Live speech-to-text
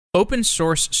Open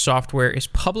source software is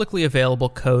publicly available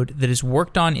code that is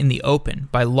worked on in the open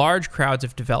by large crowds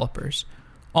of developers.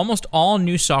 Almost all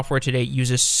new software today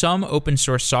uses some open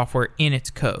source software in its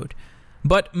code.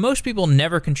 But most people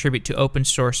never contribute to open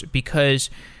source because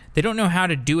they don't know how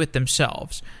to do it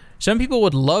themselves. Some people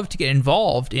would love to get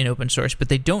involved in open source, but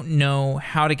they don't know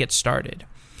how to get started.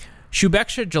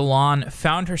 Shubheksha Jalan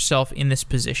found herself in this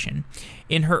position.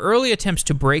 In her early attempts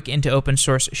to break into open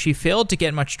source, she failed to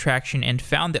get much traction and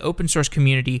found the open source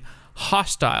community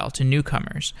hostile to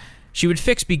newcomers. She would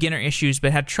fix beginner issues,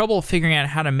 but had trouble figuring out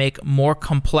how to make more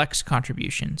complex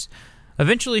contributions.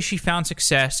 Eventually, she found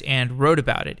success and wrote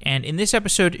about it, and in this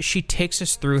episode, she takes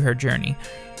us through her journey.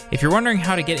 If you're wondering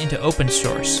how to get into open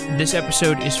source, this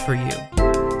episode is for you.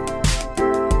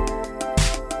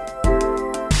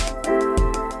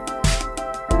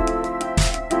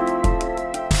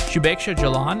 Shubheksha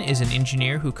Jalan is an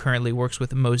engineer who currently works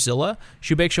with Mozilla.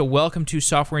 Shubheksha, welcome to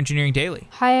Software Engineering Daily.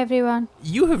 Hi, everyone.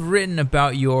 You have written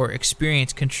about your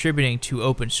experience contributing to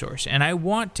open source, and I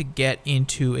want to get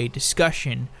into a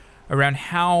discussion around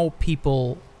how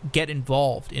people get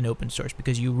involved in open source,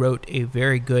 because you wrote a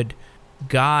very good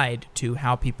guide to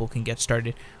how people can get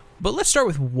started. But let's start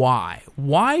with why.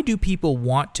 Why do people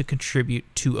want to contribute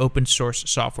to open source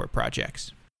software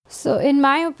projects? So, in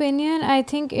my opinion, I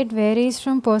think it varies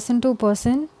from person to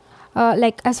person.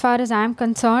 As far as I'm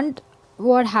concerned,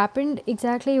 what happened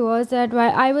exactly was that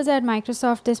while I was at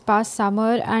Microsoft this past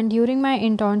summer, and during my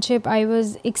internship, I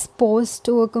was exposed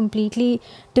to a completely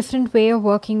different way of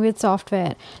working with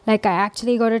software. I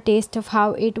actually got a taste of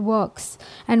how it works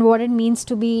and what it means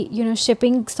to be,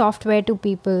 shipping software to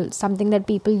people, something that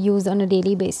people use on a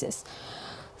daily basis.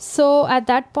 So at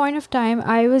that point of time,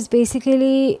 I was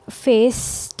basically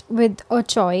faced with a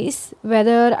choice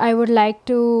whether I would like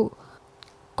to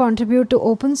contribute to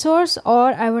open source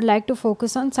or I would like to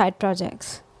focus on side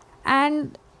projects.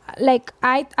 And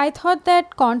I thought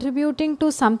that contributing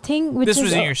to something which this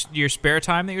was in your spare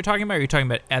time that you're talking about, or you're talking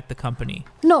about at the company?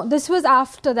 No, this was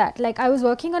after that. I was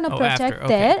working on a project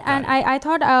there, and I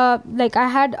thought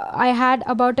I had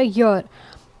about a year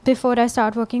before I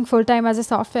start working full time as a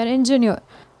software engineer.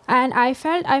 And I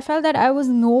felt that I was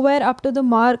nowhere up to the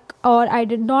mark, or I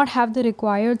did not have the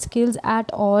required skills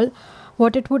at all,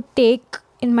 what it would take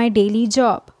in my daily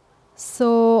job.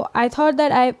 So I thought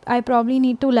that I probably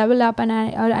need to level up, and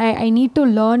I need to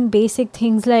learn basic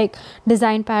things like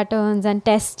design patterns and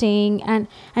testing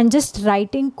and just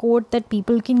writing code that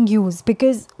people can use,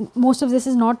 because most of this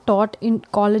is not taught in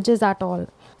colleges at all.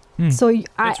 So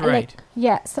that's right.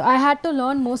 So I had to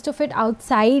learn most of it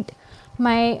outside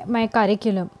my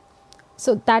curriculum.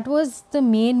 So that was the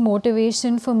main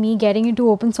motivation for me getting into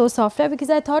open source software, because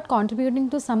I thought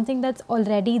contributing to something that's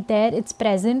already there, it's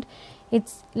present,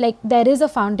 it's there is a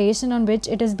foundation on which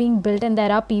it is being built, and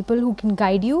there are people who can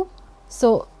guide you.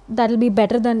 So that'll be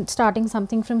better than starting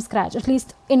something from scratch. At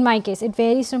least in my case, it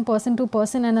varies from person to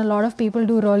person, and a lot of people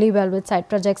do really well with side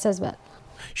projects as well.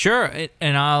 Sure.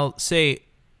 And I'll say,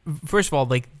 first of all,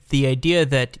 the idea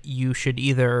that you should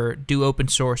either do open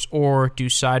source or do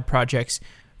side projects,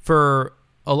 for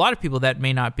a lot of people that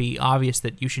may not be obvious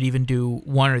that you should even do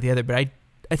one or the other, but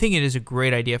I think it is a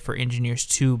great idea for engineers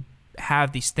to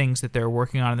have these things that they're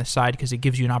working on the side, because it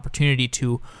gives you an opportunity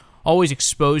to always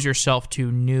expose yourself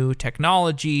to new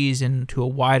technologies and to a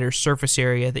wider surface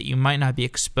area that you might not be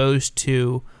exposed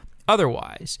to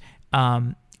otherwise.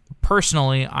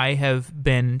 Personally, I have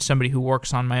been somebody who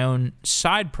works on my own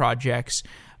side projects,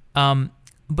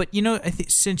 but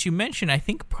since you mentioned, I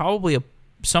think probably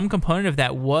some component of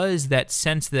that was that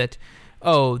sense that,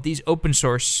 these open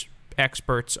source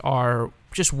experts are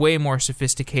just way more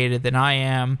sophisticated than I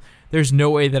am. There's no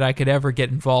way that I could ever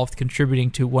get involved contributing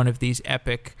to one of these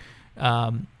epic,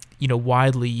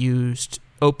 widely used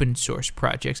open source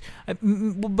projects.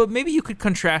 But maybe you could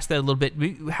contrast that a little bit.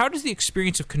 How does the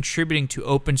experience of contributing to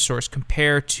open source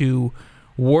compare to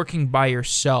working by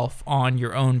yourself on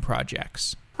your own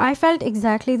projects? I felt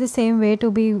exactly the same way, to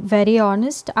be very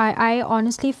honest. I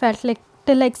honestly felt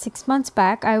till 6 months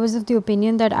back, I was of the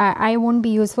opinion that I won't be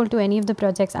useful to any of the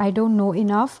projects. I don't know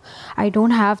enough. I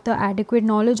don't have the adequate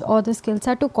knowledge or the skill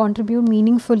set to contribute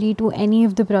meaningfully to any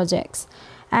of the projects.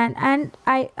 And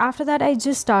after that, I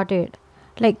just started.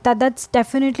 That's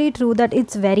definitely true, that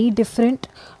it's very different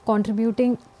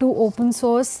contributing to open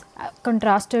source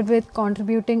contrasted with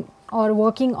contributing or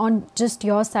working on just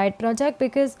your side project,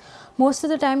 because most of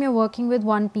the time you're working with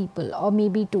one people or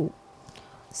maybe two.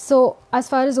 So as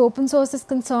far as open source is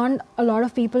concerned, a lot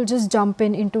of people just jump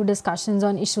into discussions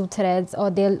on issue threads, or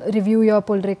they'll review your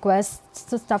pull requests,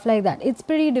 so stuff like that. It's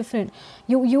pretty different.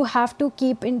 You have to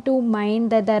keep into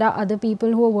mind that there are other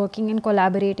people who are working and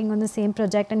collaborating on the same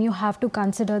project, and you have to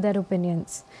consider their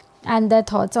opinions and their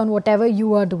thoughts on whatever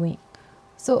you are doing.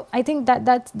 So I think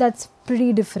that's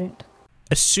pretty different.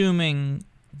 Assuming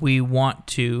we want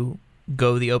to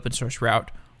go the open source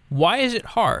route, why is it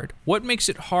hard? What makes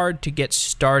it hard to get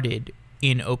started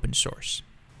in open source?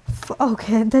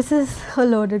 Okay, this is a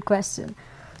loaded question.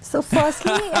 So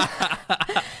firstly,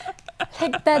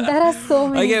 like that, there are so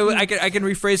many. Okay, I can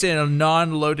rephrase it in a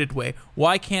non-loaded way.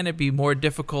 Why can't it be more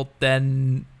difficult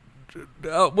than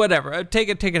whatever? Take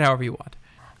it however you want.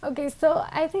 Okay, so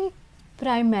I think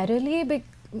primarily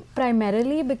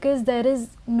because there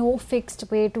is no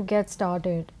fixed way to get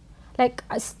started. Like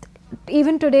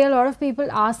even today, a lot of people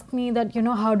ask me that,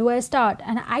 how do I start?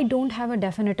 And I don't have a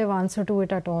definitive answer to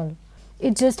it at all.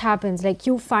 It just happens. Like,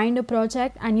 you find a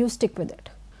project and you stick with it.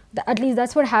 At least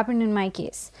that's what happened in my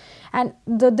case. And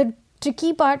the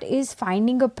tricky part is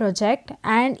finding a project,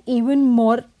 and even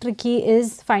more tricky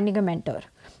is finding a mentor.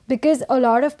 Because a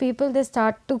lot of people, they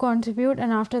start to contribute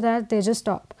and after that they just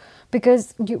stop.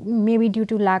 Because maybe due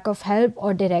to lack of help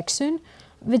or direction,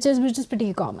 which is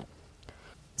pretty common.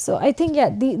 So I think,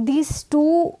 these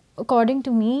two, according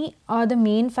to me, are the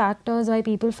main factors why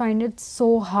people find it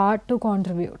so hard to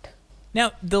contribute.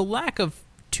 Now, the lack of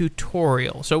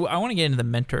tutorial. So I want to get into the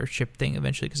mentorship thing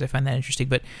eventually because I find that interesting.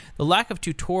 But the lack of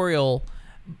tutorial,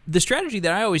 the strategy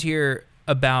that I always hear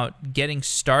about getting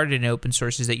started in open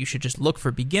source is that you should just look for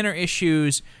beginner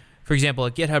issues. For example, a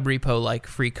GitHub repo like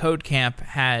Free Code Camp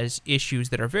has issues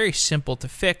that are very simple to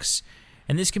fix.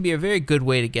 And this can be a very good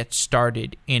way to get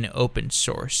started in open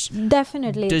source.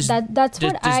 Definitely. That's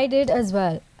what I did as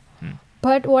well.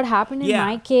 But what happened in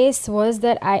my case was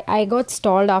that I got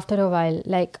stalled after a while.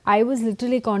 Like, I was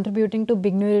literally contributing to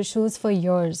beginner issues for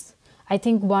years. I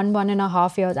think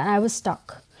 1.5 years, and I was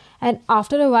stuck. And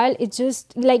after a while, it's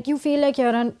just like you feel like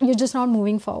you're just not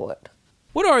moving forward.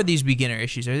 What are these beginner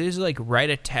issues? Are these like write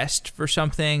a test for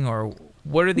something, or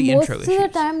what are the intro issues? Most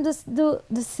of the time,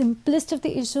 the simplest of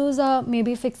the issues are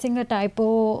maybe fixing a typo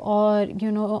or,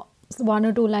 1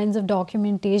 or 2 lines of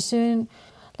documentation,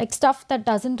 like stuff that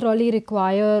doesn't really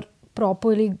require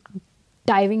properly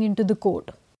diving into the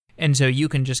code. And so you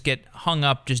can just get hung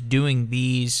up just doing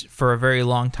these for a very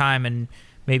long time, and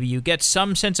maybe you get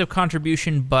some sense of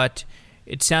contribution, but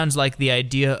it sounds like the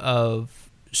idea of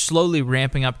slowly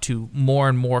ramping up to more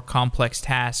and more complex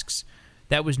tasks,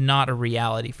 that was not a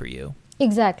reality for you.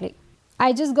 Exactly.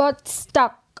 I just got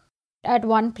stuck at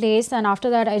one place, and after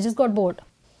that I just got bored.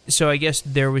 So I guess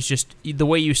there was just, the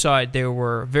way you saw it, there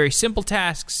were very simple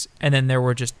tasks, and then there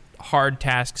were just hard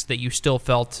tasks that you still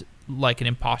felt like an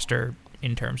imposter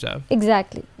in terms of.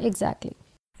 Exactly.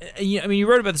 I mean, you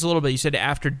wrote about this a little bit. You said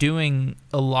after doing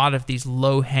a lot of these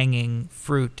low-hanging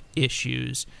fruit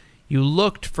issues, you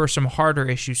looked for some harder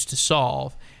issues to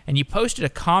solve, and you posted a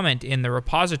comment in the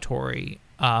repository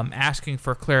asking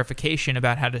for clarification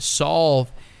about how to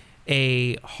solve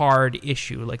a hard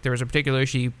issue. Like, there was a particular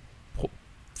issue you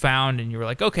found, and you were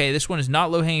like, okay, this one is not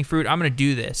low-hanging fruit, I'm going to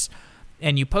do this.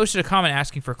 And you posted a comment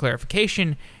asking for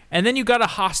clarification, and then you got a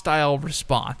hostile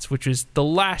response, which is the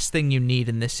last thing you need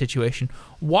in this situation.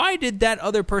 Why did that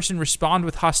other person respond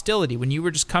with hostility when you were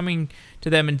just coming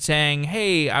to them and saying,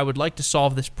 hey, I would like to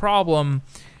solve this problem,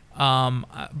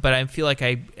 but I feel like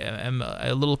I am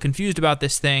a little confused about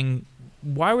this thing?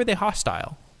 Why were they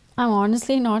hostile? I'm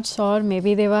honestly not sure.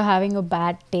 Maybe they were having a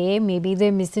bad day. Maybe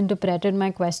they misinterpreted my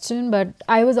question, but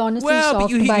I was honestly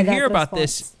shocked by that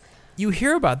response. You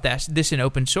hear about this in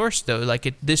open source, though.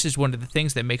 Like, this is one of the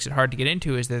things that makes it hard to get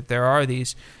into, is that there are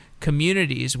these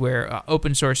communities where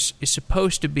open source is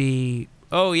supposed to be,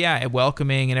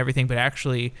 welcoming and everything, but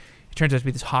actually it turns out to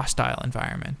be this hostile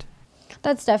environment.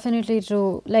 That's definitely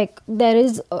true. Like, there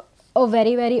is a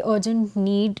very, very urgent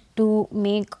need to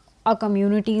make our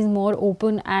communities more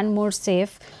open and more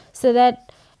safe, so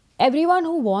that everyone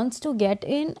who wants to get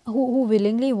in, who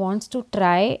willingly wants to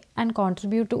try and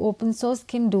contribute to open source,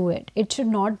 can do it. It should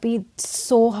not be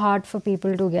so hard for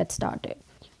people to get started.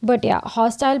 But yeah,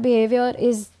 hostile behavior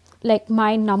is like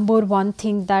my number one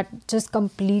thing that just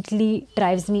completely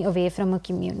drives me away from a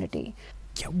community.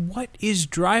 Yeah, what is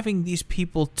driving these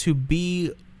people to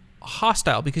be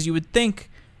hostile? Because you would think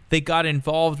they got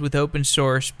involved with open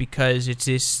source because it's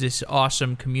this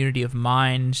awesome community of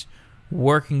minds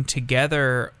working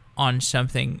together on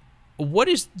something. What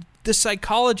is the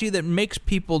psychology that makes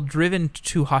people driven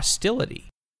to hostility?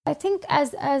 I think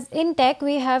as in tech,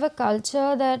 we have a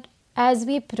culture that as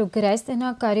we progress in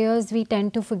our careers, we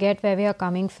tend to forget where we are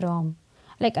coming from.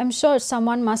 Like, I'm sure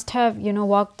someone must have,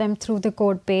 walked them through the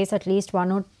code base at least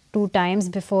one or two times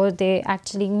before they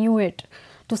actually knew it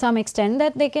to some extent,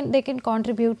 that they can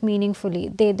contribute meaningfully.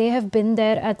 They have been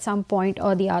there at some point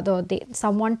or the other.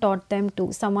 Someone taught them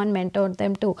to, someone mentored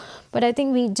them to. But I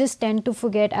think we just tend to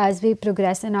forget as we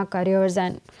progress in our careers,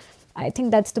 and I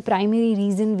think that's the primary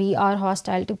reason we are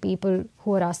hostile to people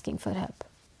who are asking for help.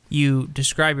 You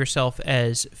describe yourself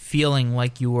as feeling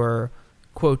like you were,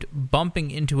 quote, bumping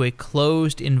into a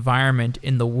closed environment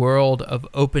in the world of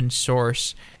open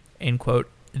source, end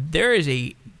quote. There is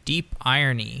a deep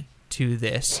irony to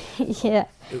this. Yeah.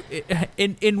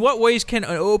 In what ways can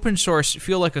an open source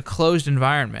feel like a closed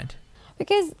environment?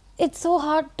 Because it's so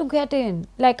hard to get in.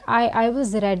 Like, I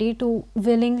was ready to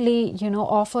willingly,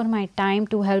 offer my time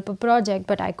to help a project,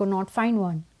 but I could not find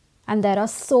one. And there are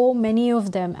so many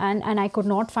of them, and I could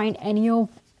not find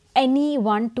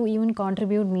anyone to even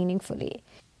contribute meaningfully.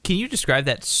 Can you describe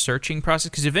that searching process?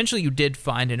 Because eventually you did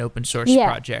find an open source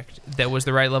project that was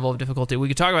the right level of difficulty. We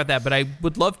could talk about that, but I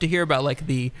would love to hear about like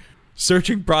the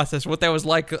searching process, what that was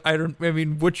like. What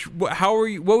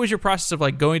was your process of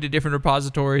like going to different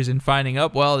repositories and finding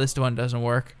up, well, this one doesn't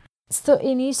work? So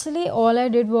initially all I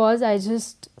did was I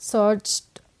just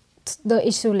searched the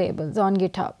issue labels on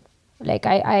GitHub. Like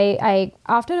I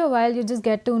after a while you just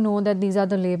get to know that these are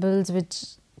the labels which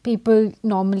people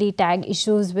normally tag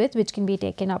issues with, which can be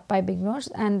taken up by beginners,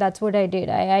 and that's what I did.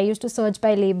 I used to search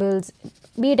by labels,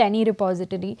 be it any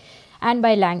repository, and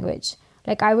by language.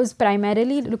 Like, I was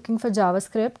primarily looking for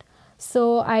JavaScript,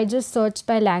 so I just searched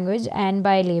by language and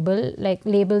by label, like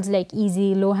labels like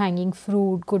easy, low-hanging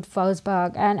fruit, good first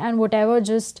bug, and whatever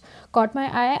just caught my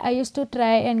eye, I used to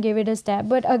try and give it a stab.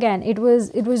 But again, it was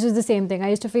just the same thing. I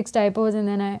used to fix typos and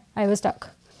then I was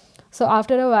stuck. So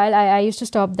after a while, I used to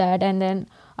stop that, and then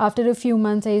after a few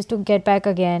months, I used to get back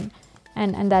again.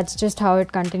 And that's just how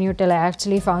it continued till I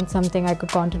actually found something I could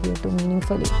contribute to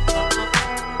meaningfully.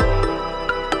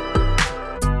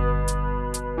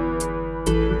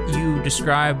 You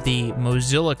describe the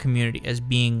Mozilla community as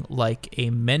being like a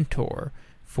mentor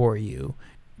for you.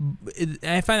 And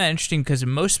I find that interesting because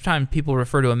most of the time people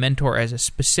refer to a mentor as a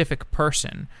specific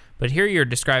person, but here you're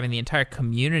describing the entire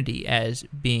community as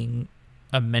being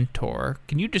a mentor.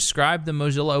 Can you describe the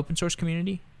Mozilla open source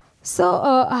community? So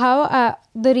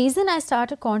the reason I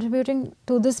started contributing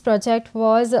to this project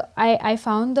was I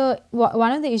found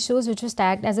one of the issues which was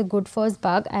tagged as a good first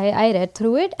bug. I read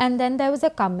through it, and then there was a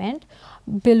comment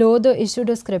below the issue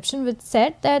description which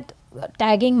said that,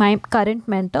 tagging my current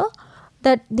mentor,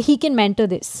 that he can mentor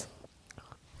this.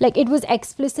 Like, it was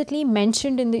explicitly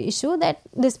mentioned in the issue that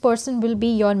this person will be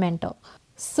your mentor.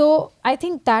 So I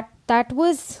think that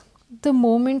was the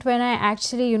moment when I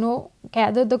actually,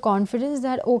 gathered the confidence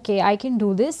that, okay, I can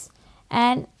do this.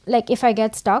 And like, if I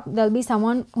get stuck, there'll be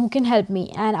someone who can help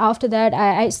me. And after that,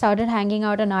 I started hanging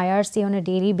out on IRC on a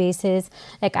daily basis.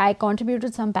 Like, I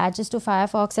contributed some patches to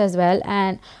Firefox as well.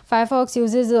 And Firefox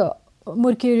uses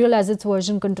Mercurial as its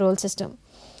version control system.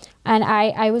 And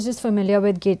I was just familiar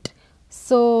with Git.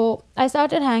 So I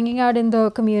started hanging out in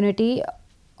the community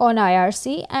on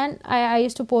IRC, and I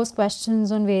used to post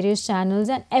questions on various channels,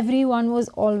 and everyone was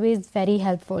always very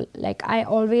helpful. Like, I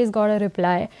always got a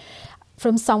reply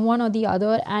from someone or the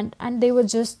other, and they were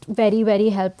just very, very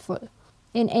helpful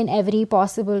in every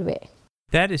possible way.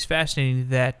 That is fascinating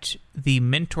that the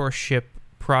mentorship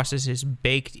process is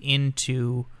baked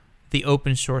into the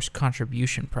open source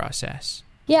contribution process.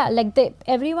 Yeah, like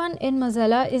everyone in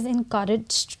Mozilla is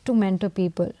encouraged to mentor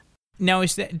people. Now,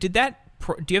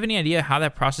 do you have any idea how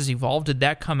that process evolved? Did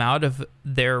that come out of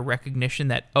their recognition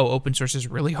that, open source is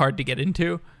really hard to get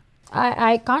into?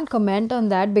 I can't comment on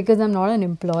that because I'm not an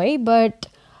employee, but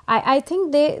I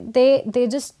think they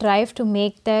just strive to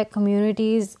make their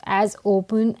communities as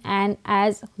open and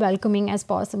as welcoming as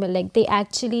possible. Like, they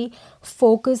actually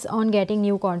focus on getting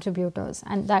new contributors,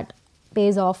 and that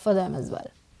pays off for them as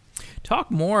well.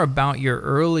 Talk more about your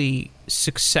early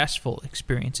successful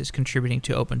experiences contributing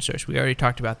to open source. We already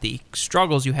talked about the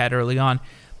struggles you had early on.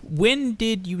 When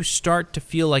did you start to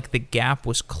feel like the gap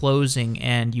was closing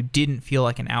and you didn't feel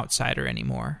like an outsider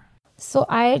anymore? So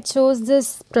I chose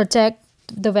this project,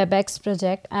 the WebEx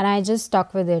project, and I just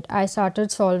stuck with it. I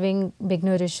started solving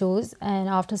beginner issues, and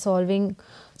after solving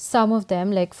some of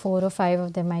them, like 4 or 5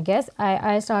 of them, I guess,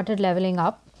 I started leveling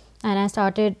up, and I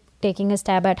started taking a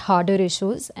stab at harder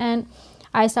issues, and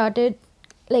I started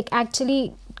like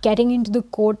actually getting into the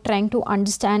code, trying to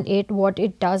understand it, what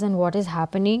it does and what is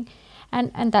happening.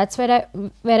 And that's where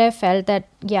I felt that,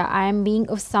 yeah, I am being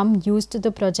of some use to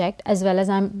the project, as well as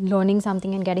I'm learning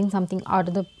something and getting something out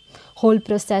of the whole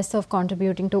process of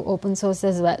contributing to open source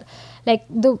as well. Like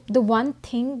the one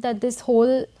thing that this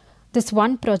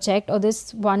one project, or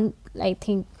this one, I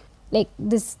think, like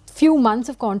this few months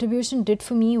of contribution did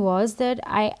for me was that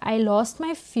I lost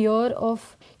my fear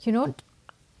of,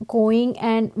 going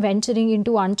and venturing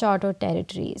into uncharted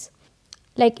territories.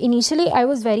 Like initially I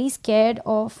was very scared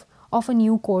of a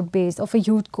new code base, of a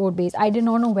huge code base. I did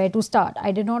not know where to start.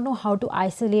 I did not know how to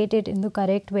isolate it in the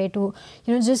correct way to,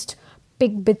 just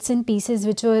pick bits and pieces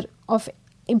which were of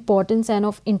importance and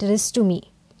of interest to me.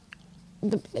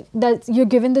 That you're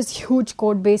given this huge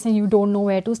code base and you don't know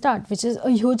where to start, which is a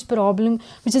huge problem,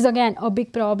 which is again a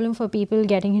big problem for people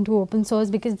getting into open source,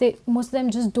 because most of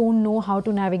them just don't know how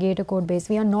to navigate a code base.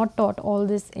 We are not taught all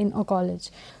this in a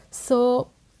college. So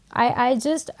I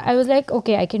was like,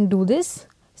 okay, I can do this.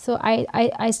 So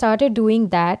I started doing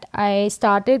that. I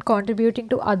started contributing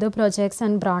to other projects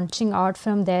and branching out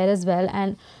from there as well.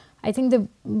 And I think the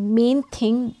main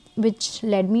thing which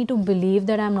led me to believe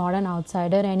that I'm not an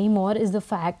outsider anymore is the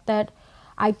fact that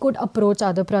I could approach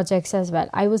other projects as well.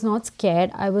 I was not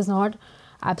scared. I was not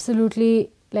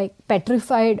absolutely like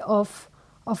petrified of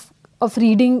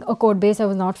reading a code base I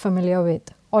was not familiar with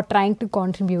or trying to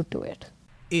contribute to it.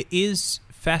 It is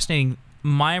fascinating.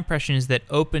 My impression is that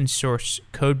open source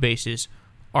code bases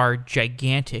are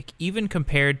gigantic, even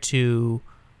compared to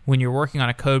when you're working on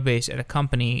a code base at a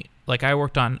company. Like I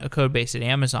worked on a code base at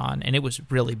Amazon and it was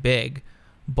really big,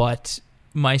 but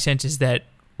my sense is that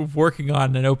working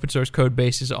on an open source code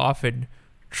base is often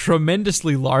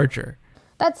tremendously larger.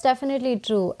 That's definitely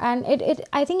true. And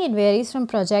I think it varies from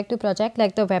project to project.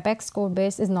 Like the WebEx code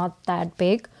base is not that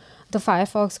big. The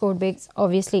Firefox code base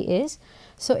obviously is.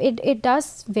 So it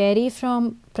does vary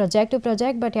from project to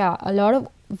project. But yeah, a lot of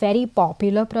very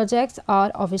popular projects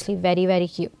are obviously very, very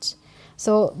huge.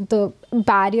 So the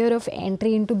barrier of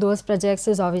entry into those projects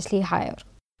is obviously higher.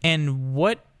 And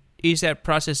what is that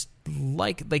process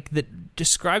like?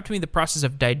 Describe to me the process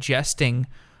of digesting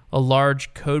a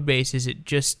large code base. Is it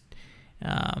just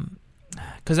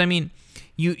because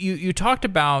you talked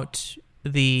about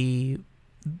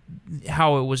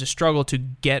how it was a struggle to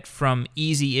get from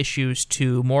easy issues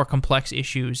to more complex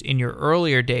issues in your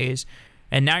earlier days.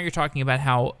 And now you're talking about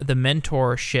how the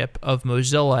mentorship of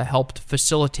Mozilla helped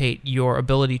facilitate your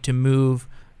ability to move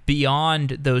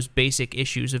beyond those basic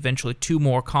issues, eventually to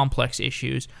more complex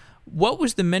issues. What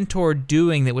was the mentor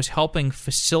doing that was helping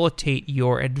facilitate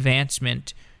your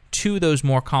advancement to those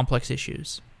more complex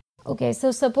issues? Okay,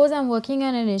 so suppose I'm working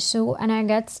on an issue and I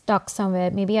get stuck somewhere.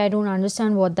 Maybe I don't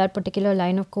understand what that particular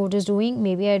line of code is doing.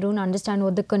 Maybe I don't understand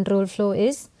what the control flow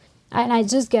is. And I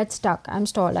just get stuck. I'm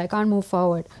stalled. I can't move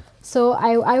forward. So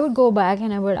I would go back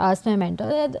and I would ask my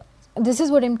mentor, this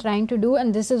is what I'm trying to do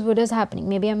and this is what is happening.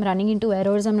 Maybe I'm running into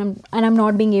errors and I'm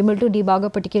not being able to debug a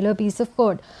particular piece of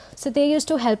code. So they used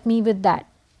to help me with that.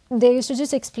 They used to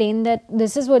just explain that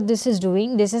this is what this is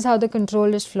doing, this is how the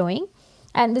control is flowing,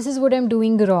 and this is what I'm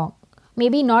doing wrong.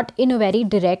 Maybe not in a very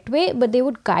direct way, but they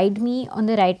would guide me on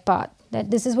the right path, that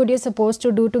this is what you're supposed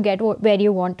to do to get where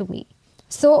you want to be.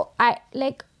 So I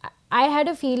had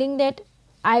a feeling that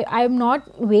I'm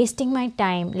not wasting my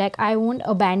time. Like I won't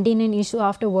abandon an issue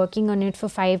after working on it for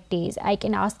 5 days. I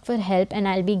can ask for help and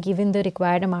I'll be given the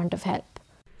required amount of help.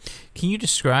 Can you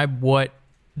describe what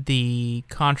the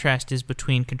contrast is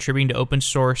between contributing to open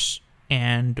source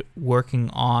and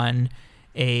working on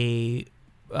a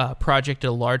project at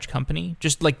a large company?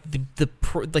 Just like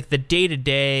the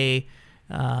day-to-day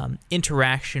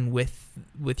interaction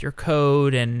with your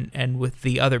code and with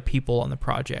the other people on the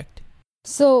project.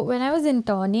 So when I was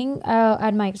interning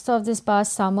at Microsoft this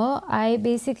past summer, I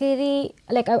basically,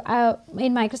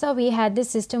 in Microsoft, we had this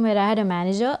system where I had a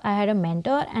manager, I had a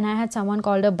mentor, and I had someone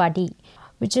called a buddy,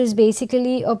 which is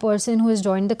basically a person who has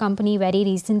joined the company very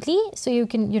recently. So you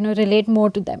can, relate more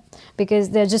to them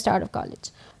because they're just out of college.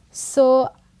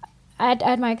 So at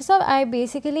Microsoft, I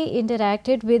basically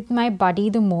interacted with my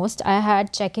buddy the most. I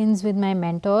had check-ins with my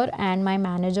mentor and my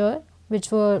manager,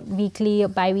 which were weekly or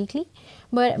bi-weekly.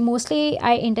 But mostly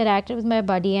I interacted with my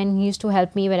buddy and he used to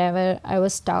help me wherever I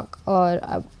was stuck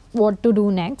or what to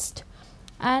do next.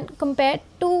 And compared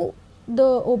to the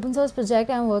open source project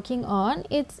I'm working on,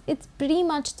 it's pretty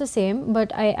much the same.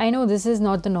 But I know this is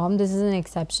not the norm. This is an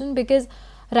exception because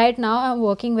right now I'm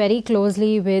working very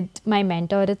closely with my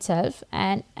mentor itself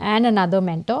and another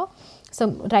mentor.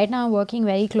 So right now I'm working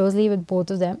very closely with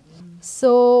both of them.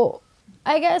 So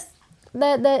I guess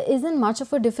there isn't much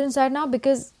of a difference right now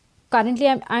because currently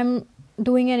I'm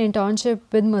doing an internship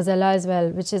with Mozilla as well,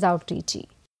 which is outreachy.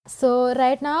 So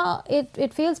right now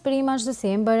it feels pretty much the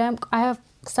same, but I have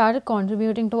started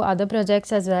contributing to other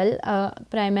projects as well.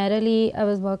 Primarily I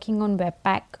was working on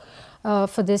Webpack,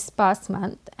 for this past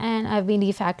month, and I've been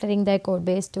refactoring their code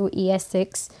base to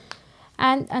ES6.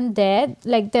 And there,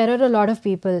 like, there are a lot of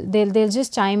people. They'll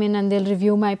just chime in and they'll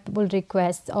review my pull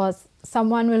requests, or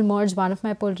someone will merge one of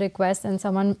my pull requests and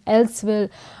someone else will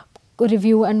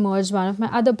review and merge one of my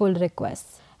other pull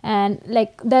requests. And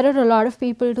like, there are a lot of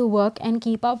people to work and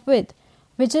keep up with,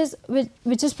 which is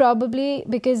probably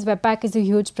because Webpack is a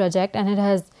huge project and it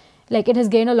has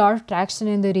gained a lot of traction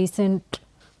in the recent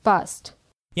past.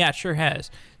 Yeah, it sure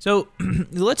has. So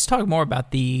let's talk more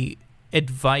about the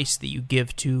advice that you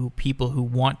give to people who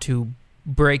want to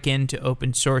break into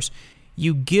open source.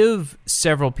 You give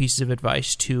several pieces of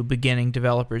advice to beginning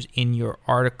developers in your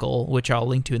article, which I'll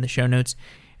link to in the show notes.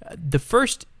 The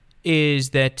first is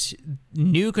that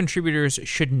new contributors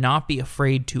should not be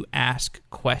afraid to ask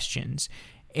questions.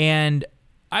 And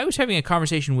I was having a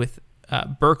conversation with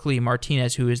Berkeley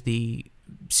Martinez, who is the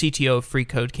CTO of Free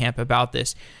Code Camp, about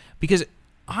this, because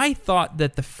I thought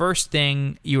that the first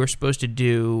thing you were supposed to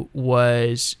do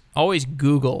was always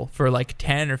Google for like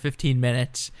 10 or 15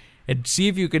 minutes and see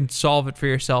if you can solve it for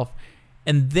yourself,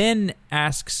 and then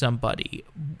ask somebody.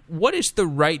 What is the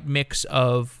right mix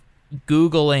of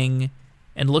Googling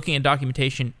and looking at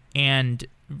documentation and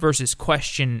versus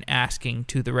question asking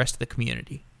to the rest of the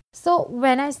community? So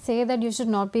when I say that you should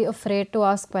not be afraid to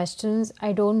ask questions,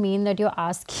 I don't mean that you're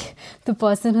asking the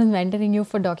person who's mentoring you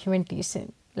for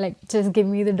documentation, like, just give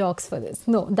me the docs for this.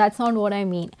 No, that's not what I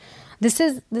mean. This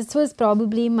was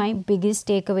probably my biggest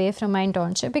takeaway from my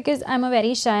internship, because I'm a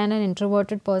very shy and an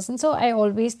introverted person. So I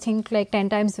always think like 10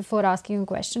 times before asking a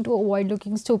question to avoid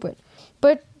looking stupid.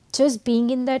 But just being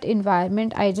in that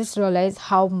environment, I just realized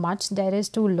how much there is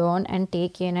to learn and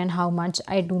take in, and how much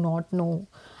I do not know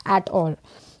at all.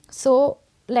 So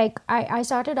like, I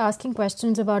started asking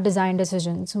questions about design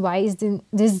decisions. Why is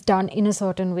this done in a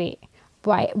certain way?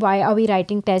 Why are we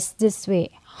writing tests this way?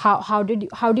 How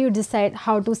do you decide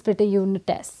how to split a unit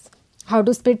test? How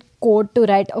to split code to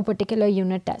write a particular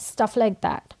unit test? Stuff like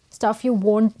that. Stuff you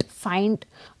won't find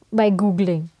by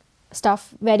Googling.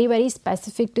 Stuff very, very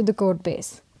specific to the code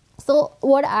base. So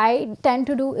what I tend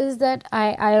to do is that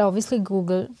I obviously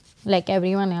Google, like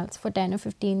everyone else, for 10 or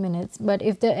 15 minutes. But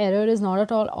if the error is not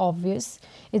at all obvious,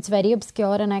 it's very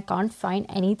obscure and I can't find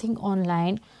anything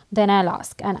online, then I'll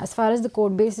ask. And as far as the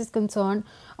code base is concerned,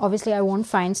 obviously I won't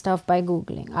find stuff by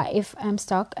Googling. If I'm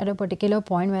stuck at a particular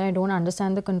point where I don't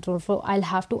understand the control flow, I'll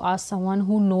have to ask someone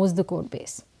who knows the code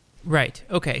base. Right.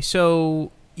 Okay.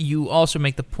 So you also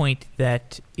make the point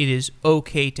that it is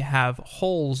okay to have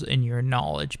holes in your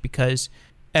knowledge, because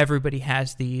everybody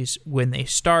has these when they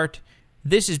start.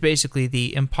 This is basically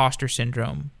the imposter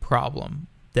syndrome problem,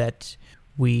 that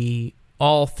we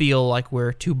all feel like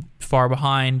we're too far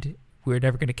behind. We're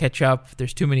never going to catch up.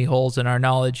 There's too many holes in our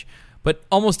knowledge. But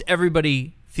almost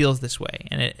everybody feels this way.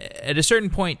 And at a certain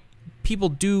point, people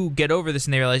do get over this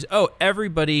and they realize, oh,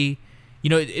 everybody,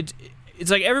 it's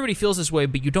like everybody feels this way,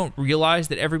 but you don't realize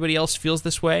that everybody else feels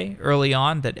this way early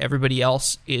on, that everybody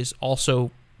else is also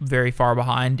very far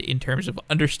behind in terms of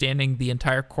understanding the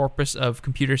entire corpus of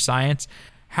computer science.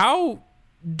 How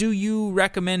do you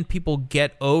recommend people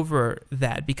get over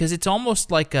that? Because it's almost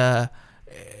like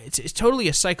it's totally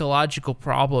a psychological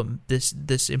problem,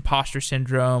 this imposter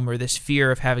syndrome, or this fear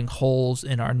of having holes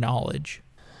in our knowledge.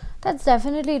 That's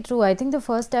definitely true. I think the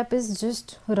first step is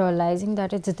just realizing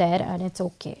that it's there and it's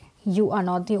okay. You are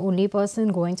not the only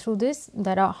person going through this.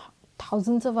 There are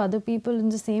thousands of other people in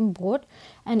the same boat,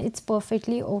 and it's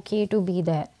perfectly okay to be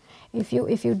there. If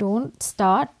you don't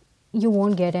start, you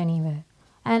won't get anywhere.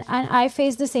 And I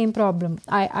faced the same problem.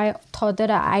 I thought that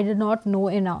I did not know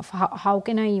enough. How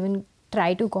can I even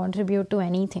try to contribute to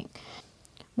anything?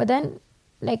 But then,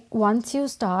 like, once you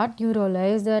start, you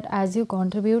realize that as you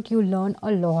contribute, you learn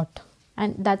a lot.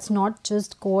 And that's not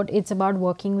just code. It's about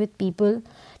working with people,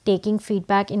 taking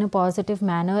feedback in a positive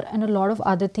manner, and a lot of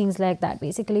other things like that.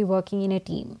 Basically working in a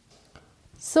team.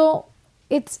 So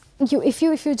it's if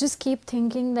you just keep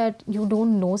thinking that you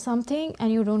don't know something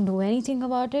and you don't do anything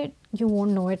about it, you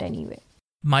won't know it anyway.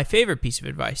 My favorite piece of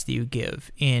advice that you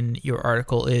give in your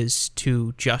article is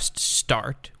to just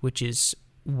start, which is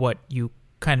what you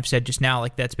kind of said just now.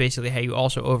 Like, that's basically how you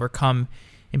also overcome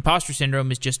imposter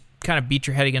syndrome, is just kind of beat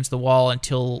your head against the wall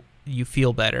until you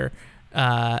feel better.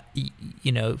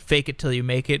 Fake it till you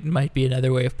make it might be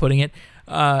another way of putting it.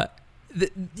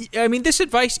 This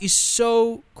advice is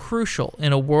so crucial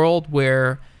in a world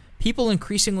where people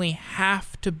increasingly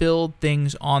have to build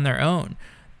things on their own.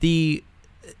 The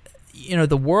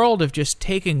world of just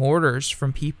taking orders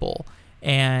from people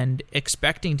and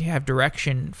expecting to have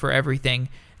direction for everything,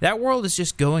 that world is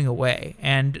just going away.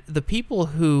 And the people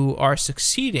who are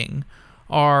succeeding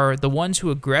are the ones who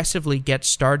aggressively get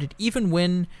started even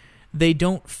when they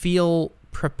don't feel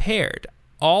prepared.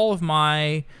 All of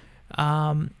my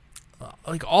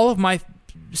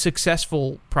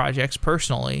successful projects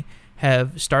personally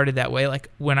have started that way. Like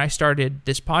when I started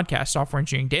this podcast, Software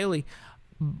Engineering Daily,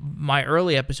 my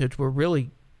early episodes were really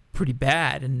pretty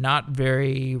bad and not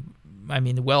very,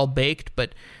 well baked,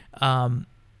 but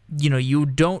you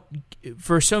don't,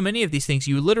 for so many of these things,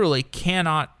 you literally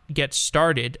cannot get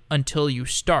started until you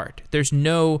start. There's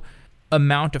no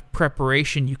amount of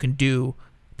preparation you can do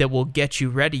that will get you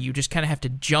ready. You just kind of have to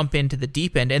jump into the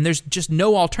deep end, and there's just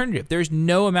no alternative. There's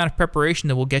no amount of preparation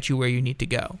that will get you where you need to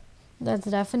go. That's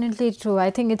definitely true.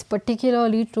 I think it's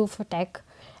particularly true for tech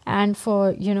and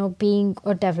for, being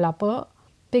a developer,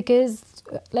 because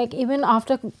like even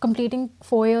after completing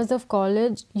 4 years of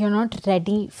college, you're not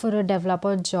ready for a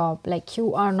developer job. Like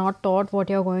you are not taught what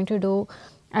you're going to do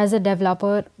as a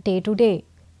developer day to day.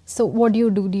 So what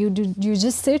do? You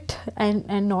just sit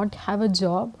and not have a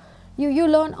job? You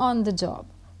learn on the job.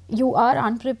 You are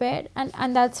unprepared,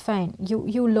 and that's fine.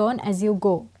 You learn as you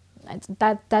go.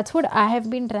 That's what I have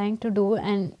been trying to do,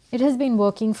 and it has been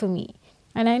working for me.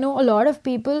 And I know a lot of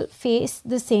people face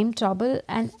the same trouble,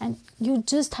 and you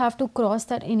just have to cross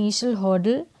that initial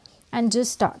hurdle and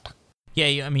just start. Yeah,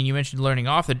 you mentioned learning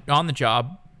on the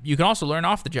job. You can also learn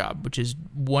off the job, which is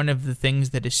one of the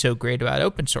things that is so great about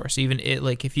open source. Even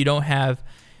if you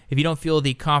don't feel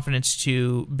the confidence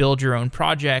to build your own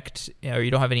project, or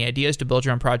you don't have any ideas to build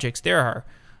your own projects, there are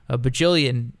a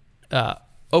bajillion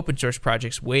open source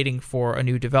projects waiting for a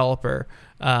new developer.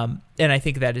 And I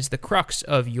think that is the crux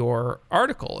of your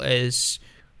article, is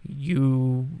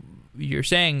you're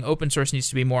saying open source needs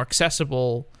to be more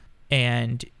accessible,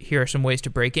 and here are some ways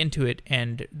to break into it.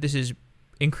 And this is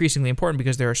increasingly important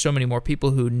because there are so many more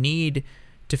people who need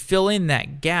to fill in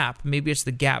that gap. Maybe it's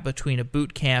the gap between a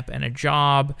boot camp and a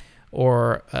job,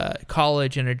 or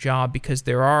college and a job, because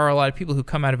there are a lot of people who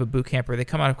come out of a boot camp or they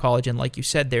come out of college and, like you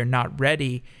said, they're not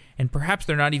ready, and perhaps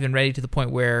they're not even ready to the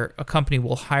point where a company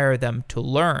will hire them to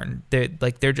learn.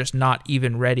 They're just not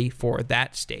even ready for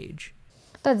that stage.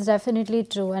 That's definitely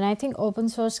true, and I think open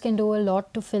source can do a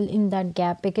lot to fill in that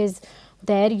gap, because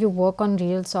there you work on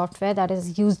real software that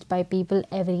is used by people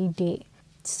every day.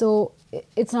 So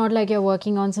it's not like you're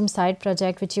working on some side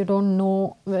project which you don't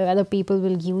know whether people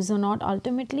will use or not.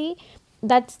 Ultimately,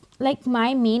 that's like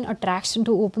my main attraction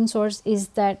to open source, is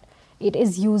that it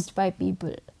is used by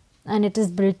people and it is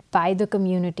built by the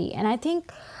community. And I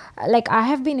think like I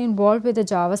have been involved with the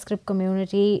JavaScript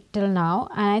community till now,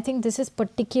 and I think this is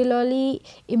particularly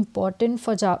important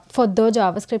for the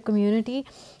JavaScript community,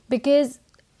 because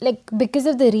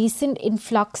of the recent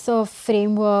influx of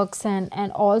frameworks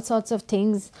and all sorts of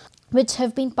things which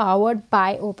have been powered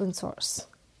by open source.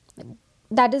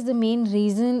 That is the main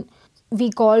reason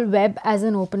we call web as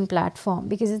an open platform,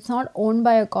 because it's not owned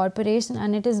by a corporation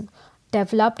and it is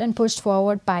developed and pushed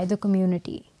forward by the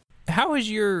community. How has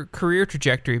your career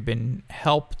trajectory been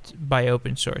helped by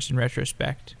open source in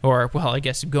retrospect? Or, well, I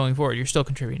guess going forward, you're still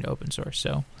contributing to open source.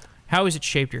 So how has it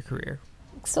shaped your career?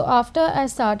 So after I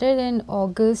started in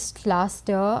August last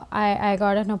year, I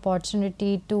got an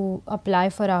opportunity to apply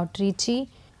for Outreachy,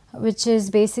 which is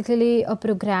basically a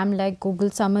program like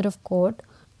Google Summer of Code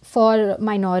for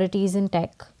minorities in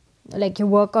tech. Like you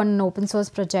work on an open source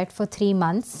project for 3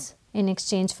 months in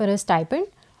exchange for a stipend.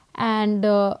 And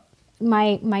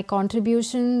my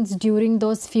contributions during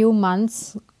those few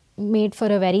months made for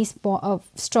a very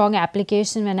strong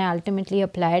application when I ultimately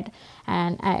applied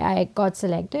and I got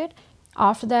selected.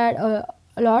 After that,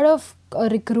 a lot of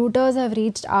recruiters have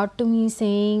reached out to me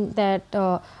saying that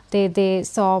they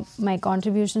saw my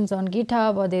contributions on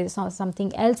GitHub, or they saw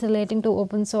something else relating to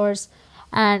open source,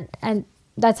 and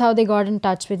that's how they got in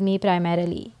touch with me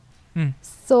primarily.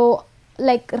 So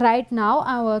like right now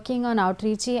I'm working on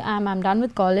Outreachy. I'm done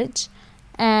with college,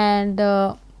 and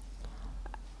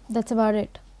that's about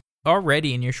it.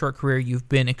 Already in your short career, you've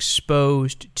been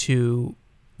exposed to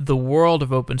the world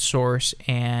of open source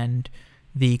and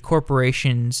the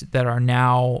corporations that are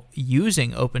now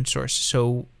using open source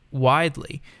so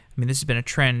widely. I mean, this has been a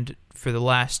trend for the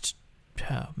last,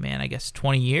 I guess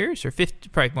 20 years or 50,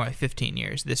 probably more like 15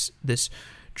 years. This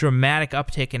dramatic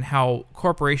uptick in how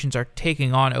corporations are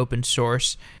taking on open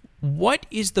source. What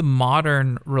is the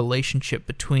modern relationship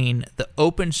between the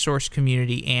open source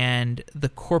community and the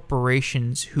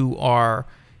corporations who are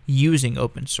using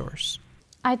open source?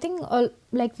 I think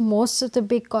like most of the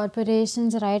big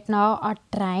corporations right now are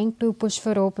trying to push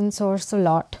for open source a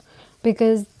lot,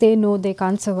 because they know they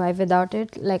can't survive without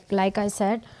it. Like I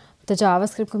said, the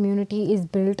JavaScript community is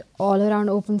built all around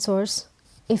open source.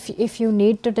 if you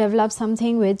need to develop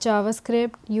something with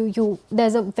JavaScript, you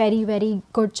there's a very, very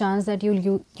good chance that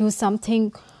you'll use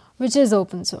something which is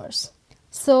open source.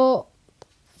 So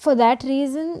for that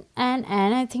reason, and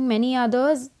I think many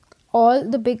others, all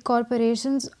the big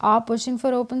corporations are pushing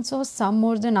for open source, some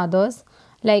more than others.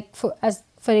 Like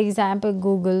for example,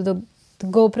 Google, the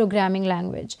Go programming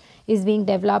language is being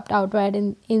developed outright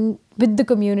in with the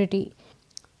community.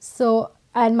 So,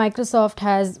 and Microsoft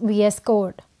has VS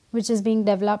Code, which is being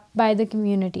developed by the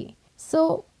community.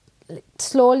 So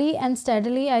slowly and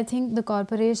steadily, I think the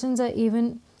corporations are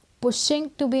even pushing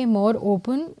to be more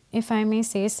open, if I may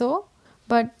say so.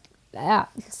 But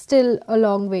still a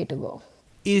long way to go.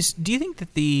 Do you think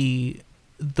that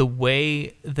the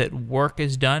way that work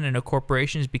is done in a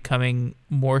corporation is becoming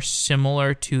more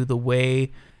similar to the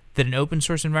way that an open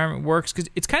source environment works? Because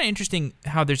it's kind of interesting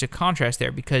how there's a contrast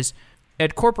there, because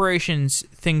at corporations,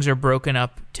 things are broken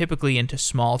up typically into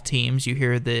small teams. You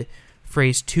hear the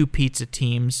phrase 2 pizza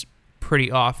teams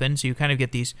pretty often, so you kind of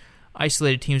get these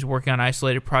isolated teams working on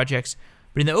isolated projects.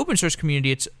 But in the open source community,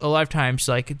 it's a lot of times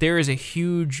like there is a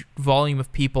huge volume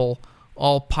of people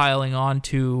all piling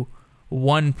onto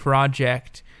one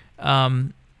project.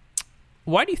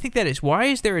 Why do you think that is? Why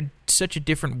is there such a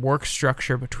different work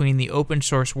structure between the open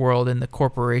source world and the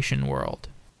corporation world?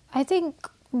 I think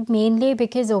mainly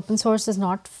because open source is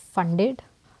not funded,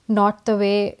 not the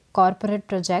way corporate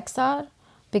projects are,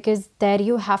 because there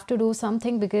you have to do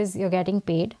something because you're getting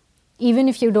paid. Even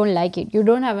if you don't like it, you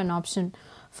don't have an option.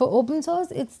 For open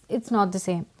source, it's not the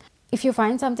same. If you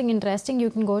find something interesting, you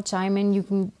can go chime in,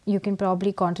 you can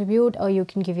probably contribute, or you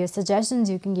can give your suggestions,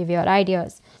 you can give your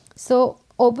ideas. So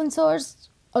open source,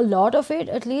 a lot of it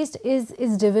at least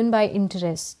is driven by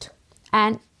interest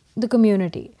and the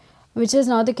community, which is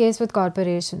not the case with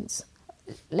corporations.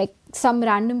 Like some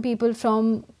random people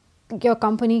from your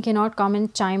company cannot come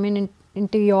and chime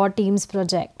into your team's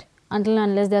project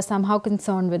unless they're somehow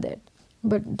concerned with it.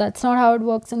 But that's not how it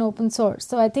works in open source.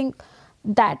 So I think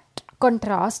that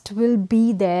contrast will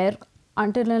be there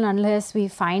until and unless we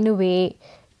find a way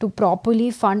to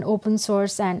properly fund open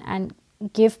source and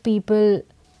give people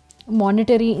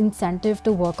monetary incentive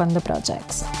to work on the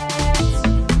projects.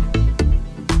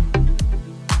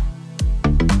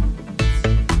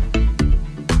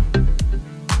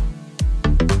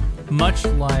 Much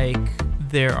like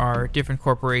there are different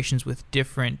corporations with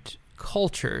different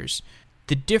cultures,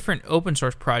 the different open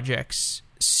source projects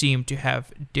seem to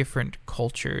have different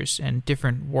cultures and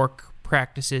different work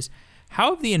practices.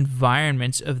 How have the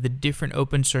environments of the different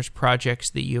open source projects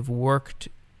that you've worked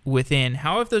within,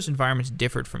 how have those environments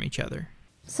differed from each other?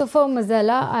 So for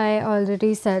Mozilla, I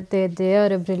already said that they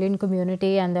are a brilliant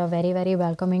community and they're very, very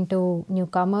welcoming to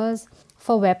newcomers.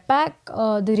 For Webpack,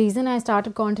 the reason I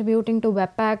started contributing to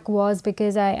Webpack was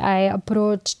because I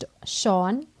approached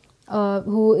Sean,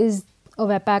 who is a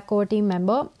Webpack core team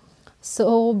member.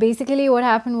 So basically what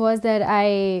happened was that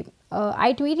I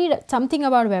tweeted something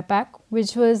about Webpack,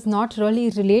 which was not really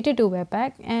related to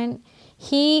Webpack, and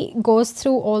he goes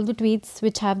through all the tweets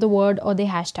which have the word or the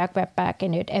hashtag Webpack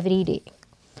in it every day.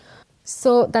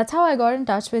 So that's how I got in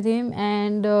touch with him,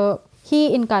 and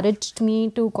he encouraged me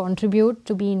to contribute,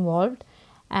 to be involved.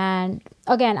 And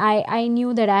again, I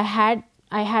knew that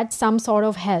I had some sort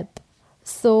of help.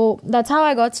 So that's how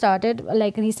I got started.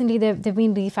 Like recently, they've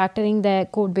been refactoring their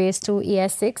code base to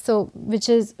ES6, so which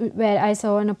is where I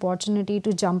saw an opportunity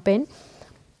to jump in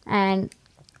and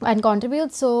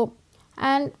contribute. So,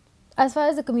 and as far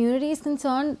as the community is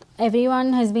concerned,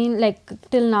 everyone has been, like,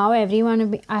 till now,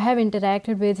 everyone I have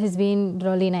interacted with has been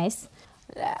really nice.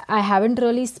 I haven't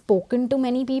really spoken to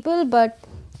many people, but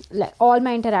like all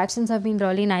my interactions have been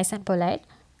really nice and polite.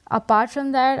 Apart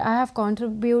from that, I have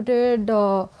contributed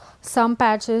some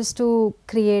patches to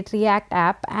create React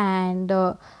app, and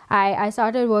I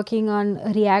started working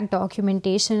on React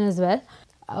documentation as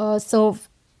well. So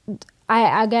I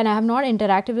have not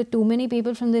interacted with too many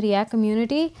people from the React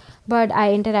community, but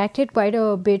I interacted quite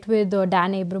a bit with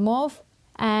Dan Abramov,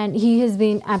 and he has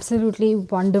been absolutely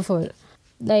wonderful.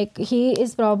 Like, he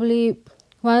is probably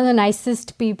one of the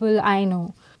nicest people I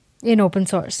know in open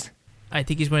source. I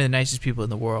think he's one of the nicest people in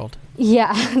the world.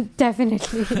 Yeah,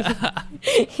 definitely.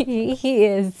 he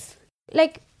is.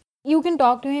 Like, you can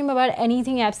talk to him about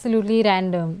anything absolutely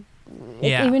random.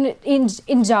 Yeah. Even in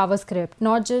JavaScript,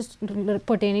 not just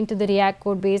pertaining to the React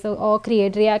code base or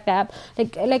create React app,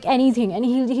 like anything. And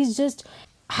he's just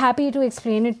happy to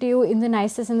explain it to you in the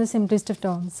nicest and the simplest of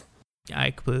terms.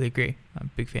 I completely agree. I'm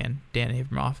a big fan, Dan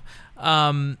Abramov.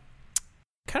 Kind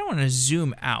of want to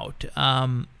zoom out.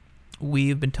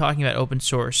 We've been talking about open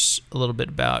source, a little bit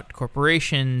about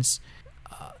corporations.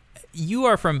 You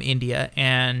are from India,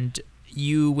 and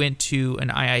you went to an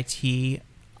IIT.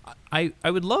 I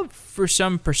would love for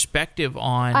some perspective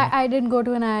on. I didn't go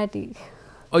to an IIT.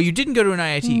 Oh, you didn't go to an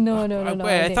IIT? No.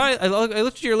 Wait, I thought I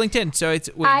looked at your LinkedIn. So it's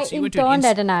I so you went interned to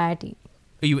at an IIT.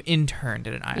 Oh, you interned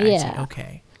at an IIT. Yeah.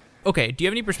 Okay. Do you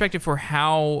have any perspective for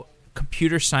how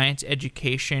computer science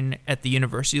education at the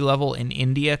university level in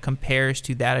India compares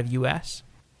to that of US?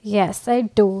 Yes, I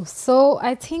do. So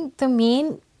I think the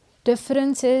main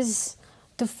difference is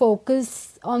the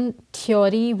focus on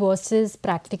theory versus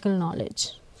practical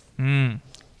knowledge.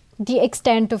 The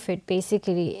extent of it,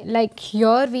 basically. Like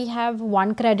here we have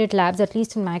 1 credit labs, at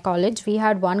least in my college, we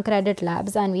had 1 credit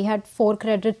labs and we had 4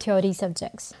 credit theory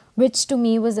subjects, which to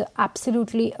me was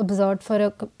absolutely absurd for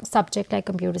a subject like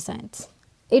computer science.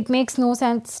 It makes no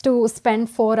sense to spend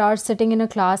 4 hours sitting in a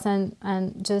class and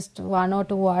just 1 or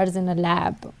 2 hours in a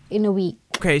lab in a week.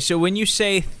 Okay, so when you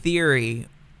say theory,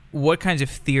 what kinds of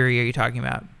theory are you talking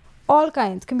about? All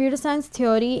kinds. Computer science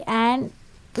theory, and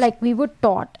like we were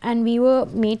taught and we were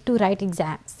made to write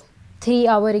exams.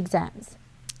 3-hour exams.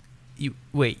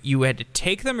 You had to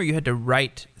take them or you had to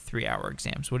write 3-hour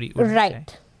exams? What do you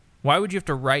Write. say? Why would you have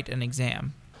to write an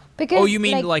exam? Because you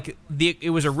mean it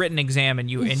was a written exam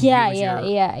and you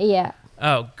Yeah.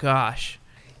 Oh gosh.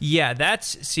 Yeah,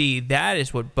 that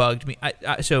is what bugged me.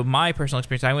 So my personal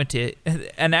experience, I went to,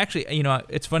 and actually,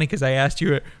 it's funny because I asked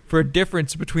you for a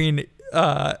difference between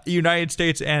United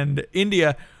States and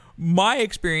India. My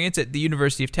experience at the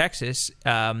University of Texas,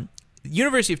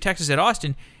 University of Texas at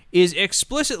Austin, is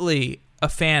explicitly a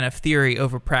fan of theory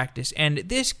over practice, and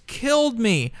this killed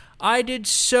me. I did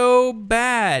so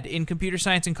bad in computer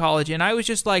science in college, and I was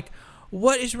just like,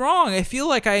 what is wrong? I feel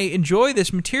like I enjoy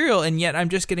this material, and yet I'm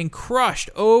just getting crushed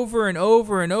over and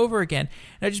over and over again.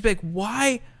 And I'd just be like,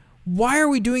 why are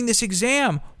we doing this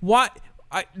exam?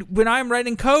 When I'm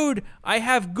writing code, I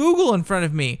have Google in front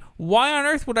of me. Why on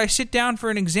earth would I sit down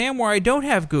for an exam where I don't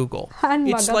have Google?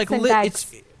 It's like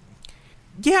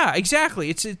yeah, exactly.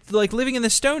 It's like living in the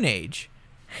Stone Age.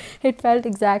 It felt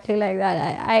exactly like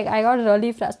that. I got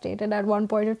really frustrated at one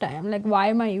point of time. Like, why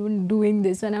am I even doing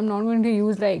this when I'm not going to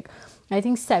use I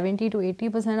think 70 to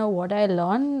 80% of what I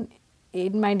learn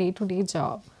in my day-to-day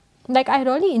job. Like, I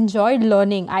really enjoyed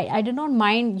learning. I did not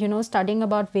mind, studying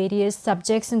about various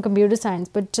subjects in computer science,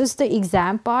 but just the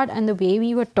exam part and the way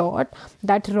we were taught,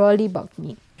 that really bugged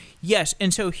me. Yes,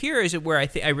 and so here is where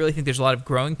I really think there's a lot of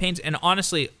growing pains. And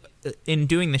honestly, in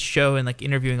doing this show and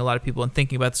interviewing a lot of people and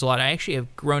thinking about this a lot, I actually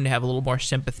have grown to have a little more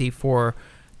sympathy for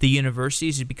the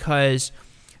universities, because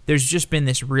there's just been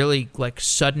this really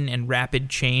sudden and rapid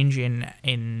change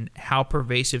in how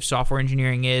pervasive software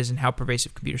engineering is and how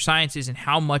pervasive computer science is and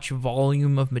how much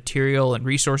volume of material and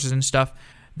resources and stuff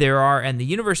there are, and the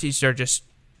universities are just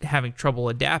having trouble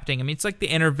adapting. I mean, it's like the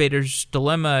innovator's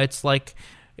dilemma. It's like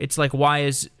why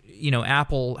is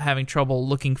Apple having trouble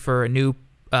looking for a new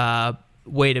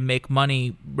way to make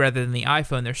money rather than the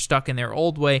iPhone? They're stuck in their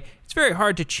old way. It's very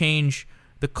hard to change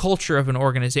the culture of an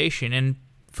organization, and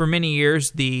for many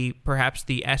years, perhaps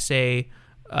the essay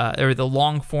or the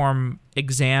long form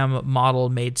exam model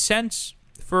made sense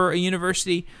for a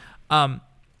university. But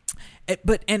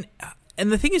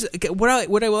the thing is, what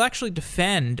I will actually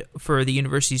defend for the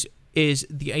universities is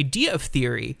the idea of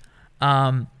theory.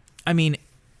 So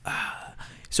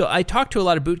I talk to a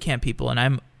lot of boot camp people,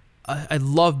 and I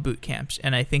love boot camps,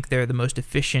 and I think they're the most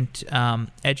efficient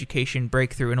education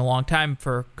breakthrough in a long time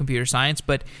for computer science.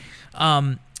 But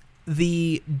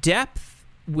the depth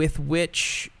with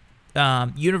which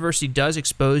university does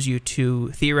expose you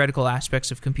to theoretical aspects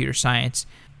of computer science,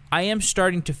 I am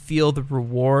starting to feel the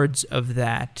rewards of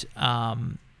that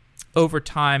over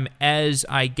time as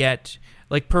I get,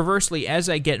 perversely, as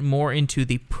I get more into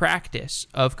the practice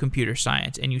of computer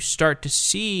science, and you start to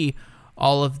see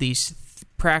all of these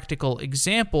practical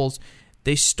examples,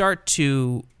 they start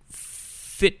to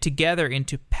fit together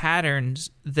into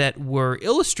patterns that were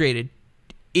illustrated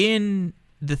in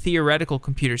the theoretical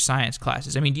computer science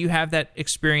classes. I mean, do you have that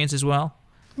experience as well?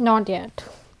 Not yet.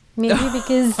 Maybe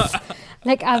because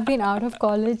I've been out of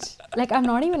college. I'm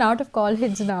not even out of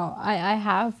college now. I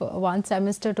have 1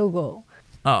 semester to go.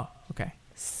 Oh, okay.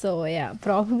 So yeah,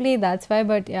 probably that's why.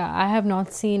 But yeah, I have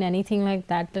not seen anything like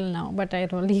that till now. But I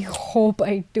really hope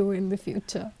I do in the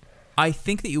future. I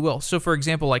think that you will. So, for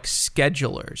example,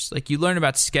 schedulers. You learn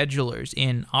about schedulers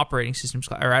in operating systems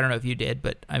class, or I don't know if you did,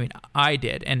 but I mean, I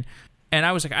did. And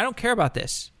I was like, I don't care about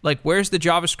this. Where's the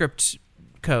JavaScript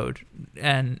code?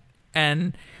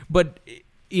 But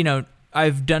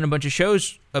I've done a bunch of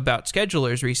shows about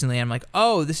schedulers recently, and I'm like,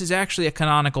 oh, this is actually a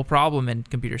canonical problem in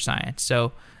computer science.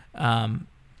 So,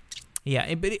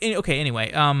 yeah. But okay.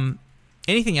 Anyway,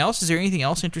 Anything else? Is there anything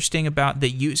else interesting about that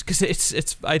you? Because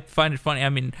it's I find it funny. I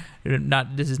mean,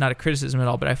 this is not a criticism at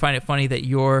all, but I find it funny that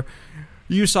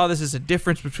you saw this as a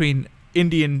difference between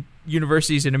Indian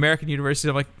universities and American universities.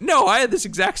 I'm like, no, I had this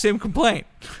exact same complaint.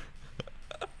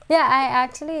 Yeah, I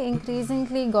actually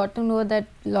increasingly got to know that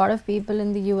a lot of people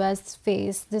in the US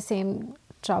face the same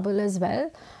trouble as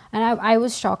well. And I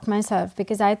was shocked myself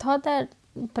because I thought that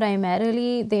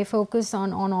primarily they focus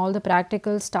on all the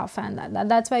practical stuff, and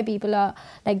that's why people are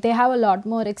like, they have a lot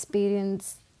more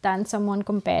experience than someone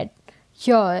compared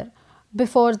here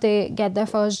before they get their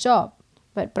first job.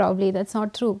 But probably that's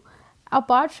not true.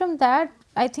 Apart from that,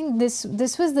 I think this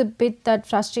was the bit that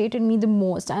frustrated me the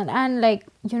most, and like,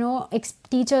 you know,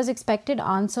 teachers expected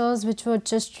answers which were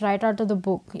just right out of the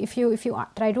book. If you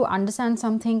try to understand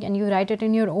something and you write it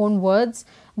in your own words,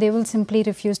 they will simply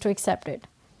refuse to accept it.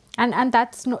 And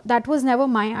that was never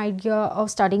my idea of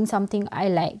studying something I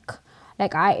like.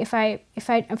 Like, if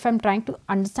I'm trying to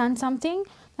understand something,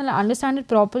 then I'll understand it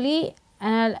properly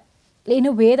and in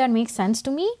a way that makes sense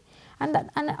to me, and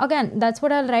again, that's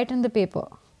what I'll write in the paper.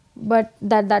 But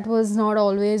that was not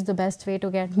always the best way to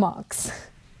get marks.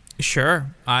 Sure.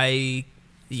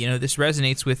 This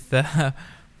resonates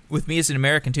with me as an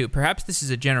American too. Perhaps this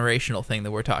is a generational thing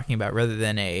that we're talking about rather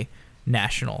than a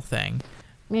national thing.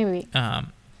 Maybe.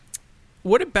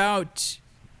 What about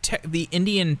the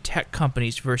Indian tech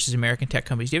companies versus American tech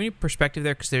companies? Do you have any perspective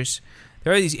there? Because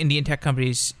there are these Indian tech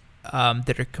companies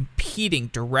that are competing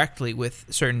directly with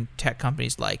certain tech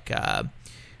companies, like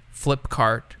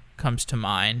Flipkart comes to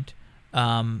mind.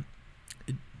 Do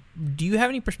you have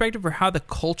any perspective for how the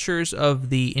cultures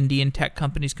of the Indian tech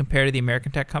companies compare to the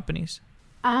American tech companies?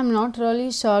 I'm not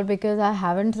really sure because I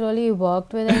haven't really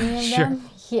worked with any of them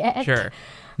yet. Sure.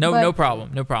 No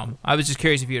problem. I was just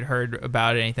curious if you had heard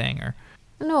about anything or...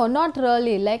 No, not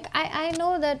really. Like, I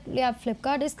know that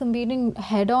Flipkart is competing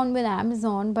head on with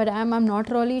Amazon, but I'm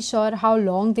not really sure how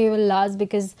long they will last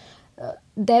because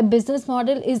their business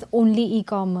model is only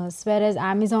e-commerce, whereas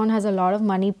Amazon has a lot of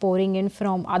money pouring in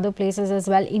from other places as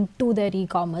well into their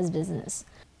e-commerce business.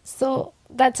 So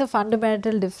that's a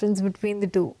fundamental difference between the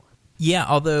two. Yeah,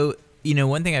 although,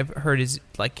 one thing I've heard is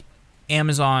like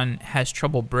Amazon has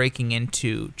trouble breaking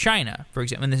into China, for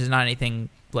example. And this is not anything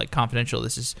like confidential.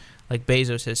 This is like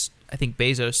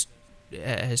Bezos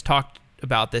has talked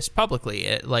about this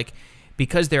publicly.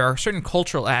 Because there are certain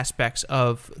cultural aspects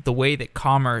of the way that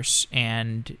commerce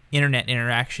and internet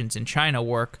interactions in China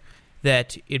work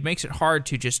that it makes it hard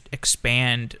to just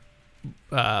expand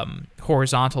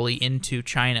horizontally into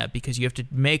China because you have to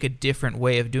make a different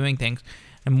way of doing things.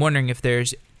 I'm wondering if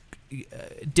there's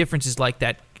differences like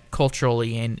that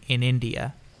culturally in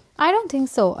India. I don't think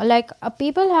so. Like,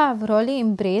 people have really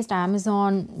embraced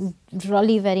Amazon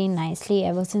really very nicely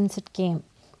ever since it came.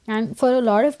 And for a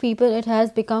lot of people, it has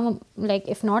become, like,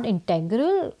 if not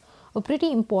integral, a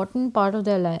pretty important part of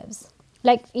their lives.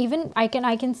 Like, even I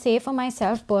can say for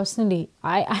myself personally,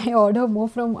 I order more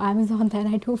from Amazon than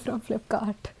I do from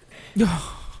Flipkart.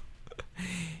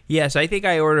 Yes, I think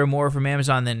I order more from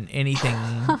Amazon than anything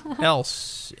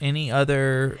else, any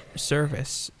other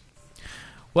service.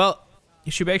 Well,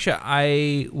 Shubheksha,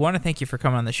 I want to thank you for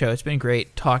coming on the show. It's been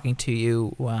great talking to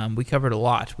you. We covered a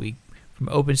lot. From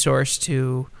open source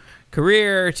to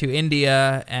career to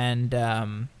India. And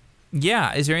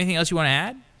is there anything else you want to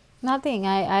add? Nothing.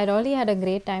 I really had a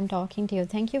great time talking to you.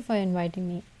 Thank you for inviting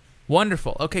me.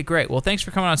 Wonderful. Okay, great. Well, thanks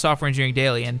for coming on Software Engineering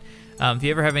Daily. And if you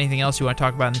ever have anything else you want to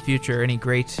talk about in the future, any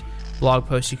great blog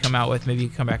posts you come out with, maybe you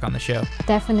can come back on the show.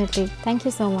 Definitely. Thank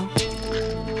you so much.